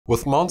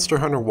With Monster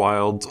Hunter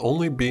Wilds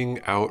only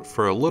being out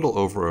for a little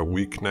over a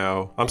week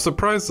now, I'm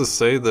surprised to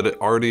say that it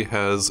already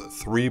has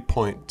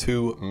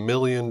 3.2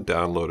 million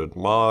downloaded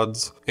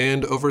mods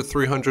and over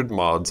 300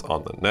 mods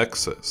on the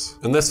Nexus.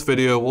 In this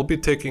video, we'll be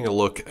taking a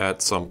look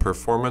at some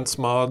performance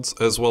mods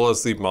as well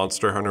as the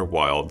Monster Hunter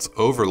Wilds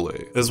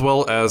Overlay, as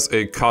well as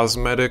a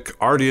cosmetic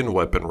Ardian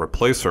Weapon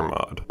Replacer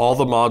mod. All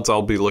the mods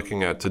I'll be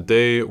looking at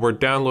today were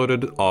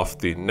downloaded off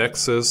the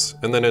Nexus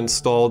and then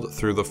installed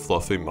through the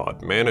Fluffy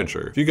Mod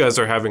Manager. If you guys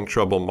are having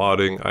trouble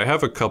modding, I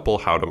have a couple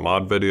how to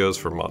mod videos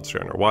for Monster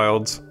Hunter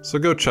Wilds, so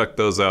go check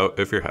those out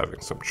if you're having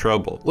some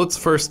trouble. Let's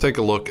first take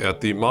a look at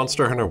the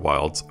Monster Hunter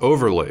Wilds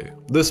Overlay.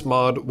 This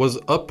mod was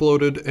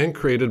uploaded and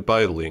created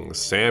by Ling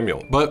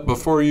Samuel. But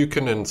before you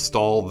can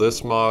install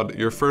this mod,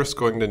 you're first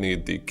going to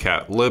need the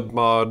CatLib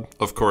mod,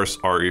 of course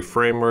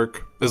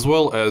REFramework, as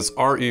well as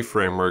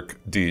REFramework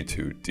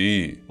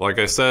Direct2D. Like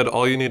I said,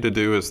 all you need to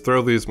do is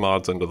throw these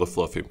mods into the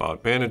Fluffy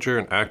Mod Manager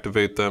and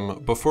activate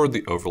them before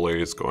the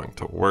overlay is going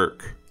to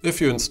work. If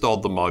you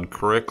installed the mod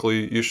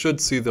correctly, you should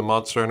see the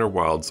Monster Hunter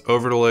Wilds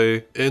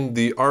Overlay in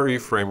the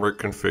REFramework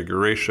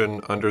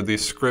configuration under the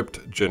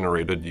script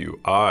generated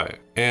UI.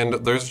 And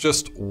there's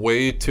just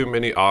way too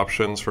many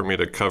options for me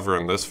to cover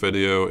in this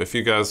video. If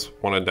you guys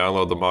want to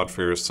download the mod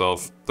for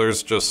yourself,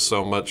 there's just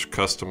so much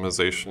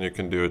customization you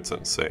can do, it's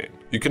insane.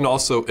 You can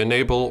also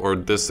enable or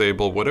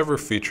disable whatever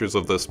features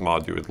of this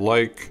mod you would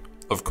like.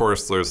 Of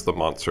course, there's the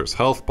monster's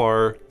health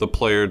bar, the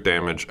player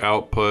damage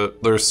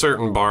output. There's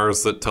certain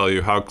bars that tell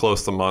you how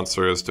close the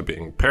monster is to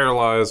being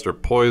paralyzed or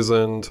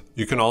poisoned.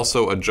 You can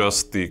also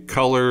adjust the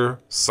color,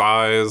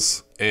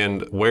 size,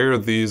 and where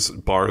these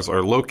bars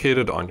are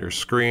located on your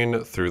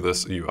screen through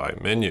this UI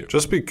menu.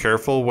 Just be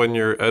careful when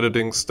you're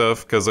editing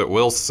stuff because it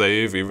will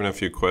save even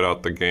if you quit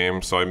out the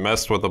game. So I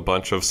messed with a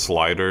bunch of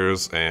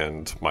sliders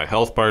and my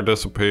health bar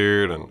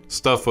disappeared and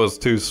stuff was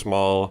too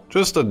small.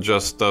 Just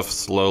adjust stuff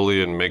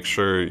slowly and make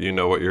sure you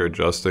know what you're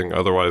adjusting.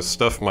 Otherwise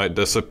stuff might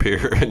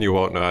disappear and you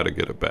won't know how to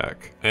get it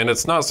back. And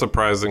it's not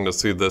surprising to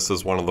see this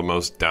as one of the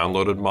most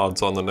downloaded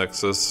mods on the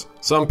Nexus.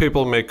 Some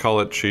people may call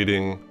it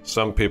cheating.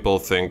 Some people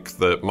think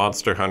that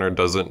Monster Hunter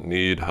doesn't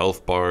need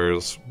health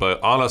bars,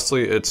 but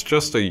honestly, it's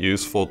just a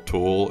useful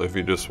tool if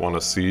you just want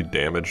to see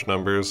damage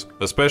numbers.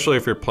 Especially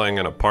if you're playing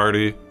in a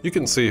party, you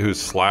can see who's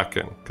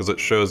slacking because it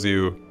shows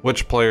you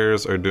which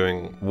players are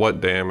doing what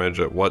damage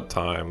at what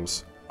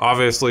times.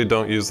 Obviously,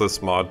 don't use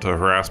this mod to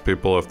harass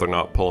people if they're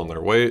not pulling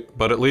their weight,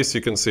 but at least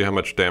you can see how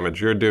much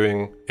damage you're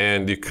doing,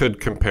 and you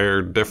could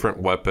compare different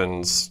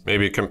weapons,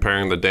 maybe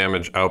comparing the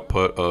damage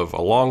output of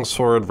a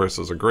longsword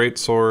versus a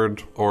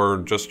greatsword, or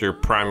just your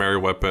primary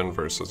weapon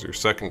versus your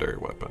secondary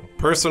weapon.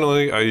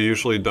 Personally, I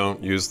usually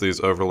don't use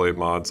these overlay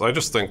mods. I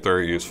just think they're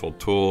a useful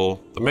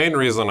tool. The main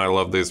reason I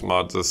love these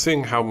mods is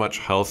seeing how much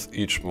health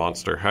each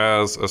monster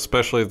has,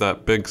 especially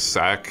that big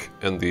sack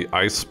and the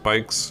ice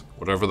spikes.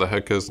 Whatever the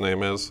heck his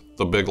name is,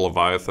 the big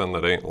Leviathan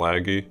that ain't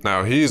laggy.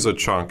 Now he's a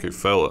chunky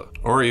fella.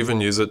 Or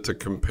even use it to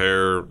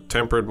compare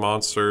tempered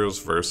monsters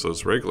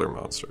versus regular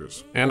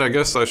monsters. And I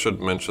guess I should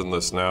mention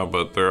this now,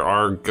 but there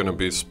are gonna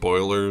be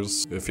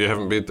spoilers. If you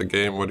haven't beat the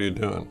game, what are you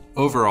doing?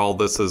 Overall,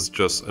 this is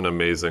just an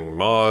amazing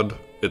mod.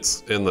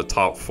 It's in the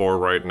top 4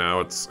 right now.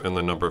 It's in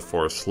the number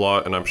 4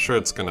 slot, and I'm sure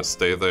it's gonna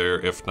stay there,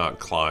 if not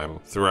climb,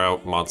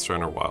 throughout Monster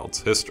Hunter Wilds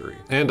history.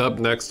 And up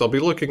next, I'll be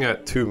looking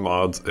at 2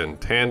 mods in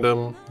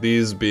tandem,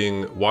 these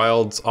being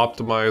Wilds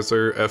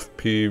Optimizer,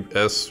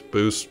 FPS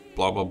Boost,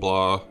 blah blah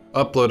blah,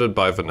 uploaded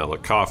by Vanilla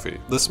Coffee.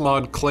 This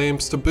mod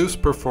claims to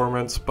boost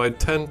performance by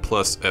 10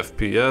 plus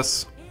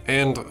FPS,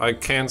 and I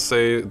can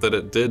say that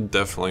it did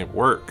definitely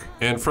work.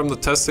 And from the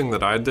testing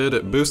that I did,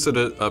 it boosted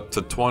it up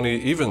to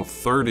 20, even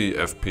 30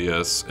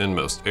 FPS in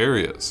most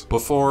areas.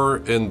 Before,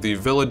 in the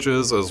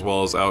villages as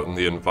well as out in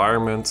the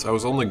environments, I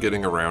was only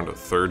getting around a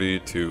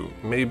 30 to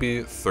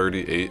maybe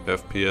 38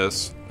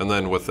 FPS. And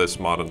then with this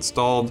mod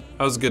installed,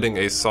 I was getting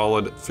a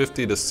solid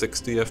 50 to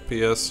 60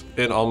 FPS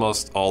in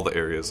almost all the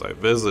areas I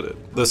visited.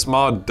 This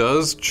mod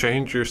does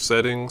change your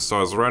settings, so I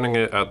was running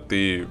it at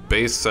the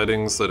base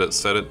settings that it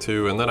set it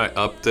to, and then I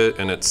upped it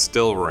and it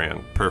still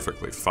ran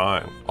perfectly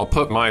fine. I'll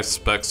put my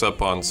specs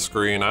up on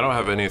screen. I don't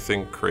have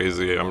anything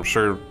crazy. I'm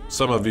sure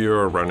some of you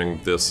are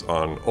running this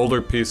on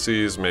older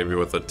PCs, maybe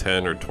with a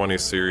 10 or 20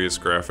 series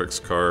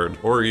graphics card,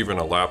 or even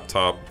a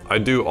laptop. I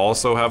do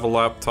also have a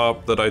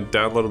laptop that I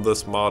downloaded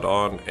this mod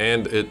on,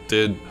 and it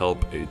did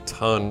help a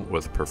ton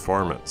with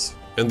performance.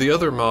 And the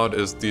other mod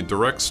is the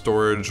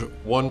DirectStorage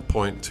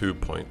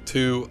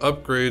 1.2.2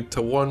 upgrade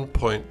to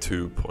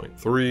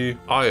 1.2.3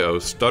 IO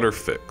Stutter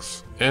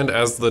Fix. And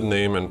as the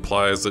name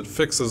implies, it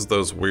fixes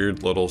those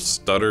weird little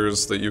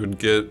stutters that you would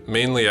get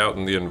mainly out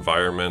in the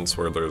environments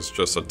where there's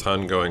just a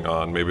ton going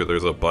on. Maybe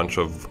there's a bunch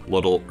of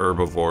little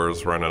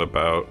herbivores running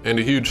about. And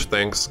a huge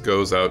thanks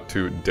goes out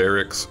to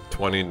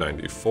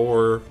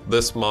Derek's2094.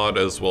 This mod,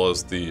 as well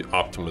as the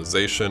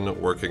optimization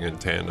working in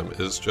tandem,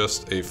 is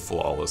just a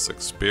flawless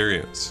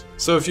experience.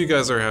 So if you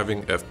guys are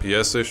having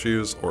FPS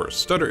issues or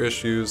stutter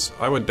issues,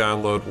 I would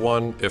download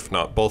one, if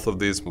not both of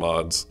these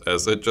mods,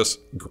 as it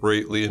just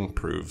greatly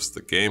improves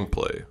the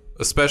gameplay.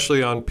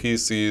 especially on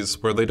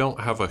PCs where they don't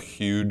have a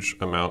huge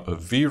amount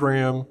of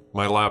VRAM.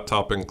 My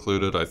laptop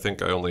included, I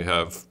think I only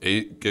have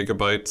 8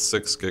 gigabytes,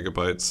 6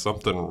 gigabytes,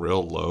 something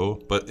real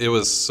low, but it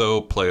was so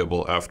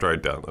playable after I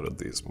downloaded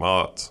these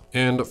mods.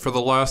 And for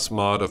the last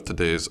mod of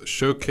today's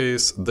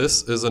showcase,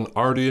 this is an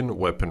Ardian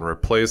weapon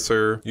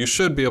replacer. You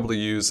should be able to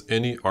use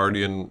any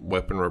Ardian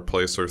weapon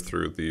replacer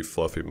through the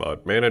Fluffy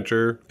Mod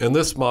Manager. And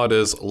this mod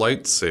is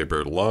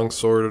Saber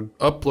Longsword,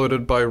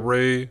 uploaded by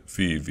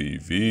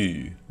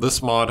REFramework.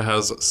 This mod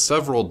has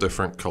several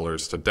different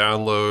colors to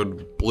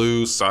download: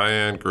 blue,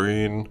 cyan,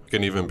 green,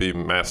 can even be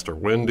Master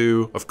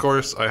Windu. Of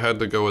course, I had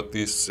to go with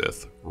the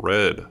Sith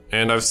Red.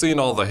 And I've seen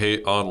all the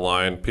hate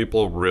online.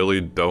 People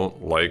really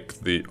don't like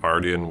the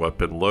Ardian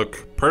weapon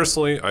look.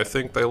 Personally, I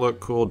think they look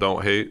cool,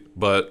 don't hate.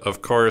 But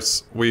of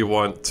course, we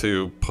want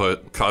to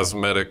put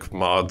cosmetic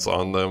mods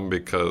on them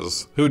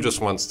because who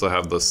just wants to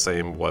have the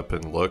same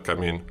weapon look? I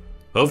mean,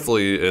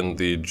 hopefully in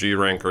the G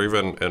rank or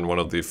even in one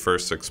of the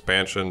first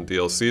expansion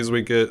DLCs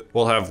we get,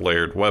 we'll have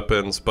layered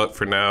weapons, but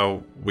for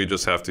now, we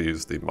just have to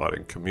use the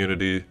modding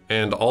community.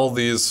 And all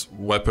these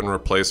weapon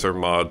replacer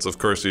mods, of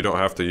course you don't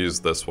have to use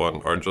this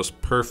one, are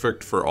just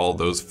perfect for all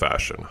those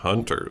fashion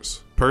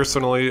hunters.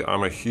 Personally,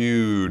 I'm a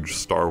huge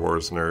Star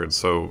Wars nerd,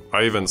 so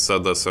I even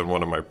said this in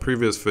one of my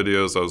previous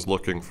videos. I was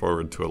looking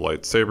forward to a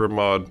lightsaber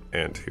mod,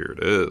 and here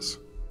it is.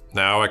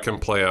 Now I can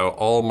play out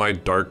all my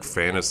dark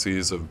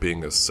fantasies of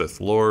being a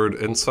Sith Lord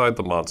inside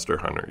the Monster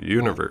Hunter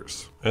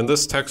universe. And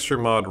this texture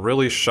mod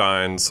really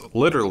shines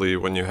literally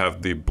when you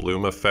have the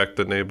bloom effect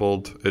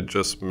enabled. It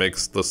just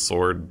makes the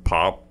sword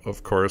pop.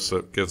 Of course,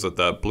 it gives it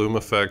that bloom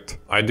effect.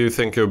 I do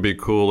think it would be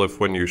cool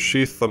if when you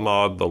sheath the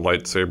mod, the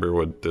lightsaber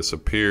would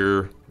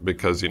disappear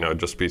because, you know,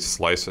 just be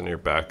slicing your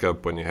back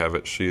up when you have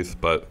it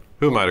sheathed, but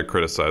who am I to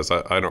criticize?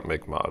 I don't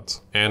make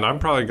mods. And I'm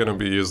probably going to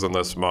be using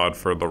this mod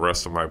for the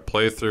rest of my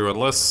playthrough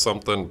unless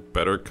something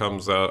better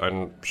comes out.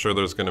 I'm sure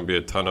there's going to be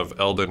a ton of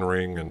Elden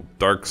Ring and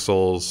Dark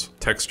Souls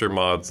texture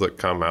mods that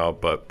come out,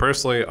 but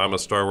personally, I'm a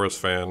Star Wars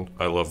fan.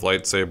 I love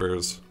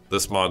lightsabers.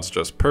 This mod's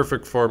just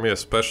perfect for me,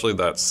 especially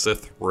that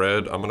Sith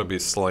Red. I'm gonna be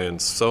slaying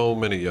so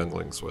many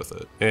younglings with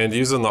it. And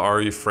using the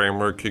RE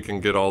framework, you can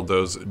get all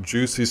those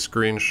juicy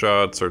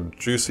screenshots or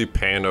juicy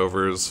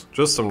panovers,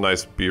 just some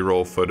nice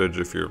B-roll footage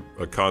if you're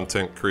a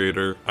content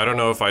creator. I don't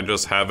know if I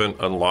just haven't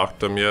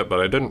unlocked them yet,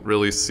 but I didn't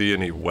really see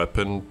any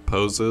weapon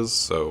poses,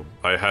 so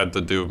I had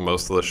to do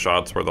most of the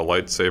shots where the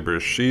lightsaber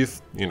is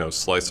sheathed, you know,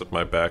 slice with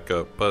my back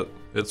up, but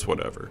it's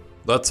whatever.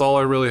 That's all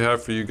I really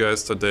have for you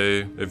guys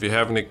today. If you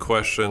have any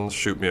questions,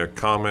 shoot me a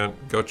comment.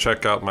 Go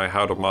check out my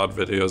how to mod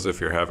videos if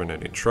you're having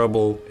any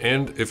trouble.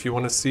 And if you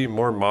want to see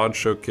more mod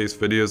showcase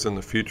videos in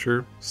the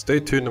future,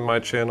 stay tuned to my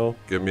channel,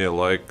 give me a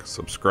like,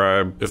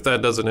 subscribe. If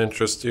that doesn't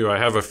interest you, I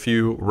have a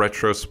few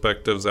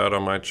retrospectives out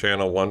on my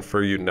channel, one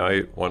for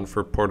Unite, one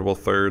for Portable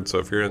Third. So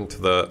if you're into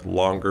the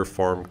longer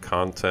form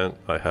content,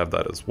 I have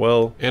that as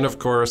well. And of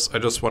course, I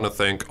just want to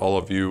thank all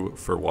of you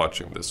for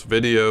watching this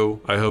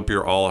video. I hope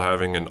you're all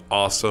having an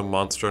awesome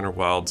Monster Hunter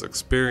Wilds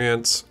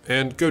experience,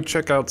 and go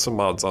check out some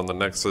mods on the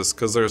Nexus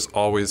because there's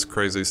always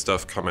crazy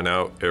stuff coming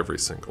out every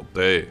single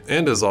day.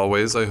 And as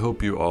always, I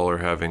hope you all are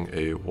having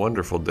a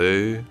wonderful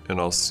day, and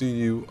I'll see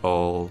you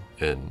all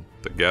in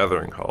the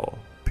Gathering Hall.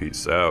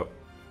 Peace out.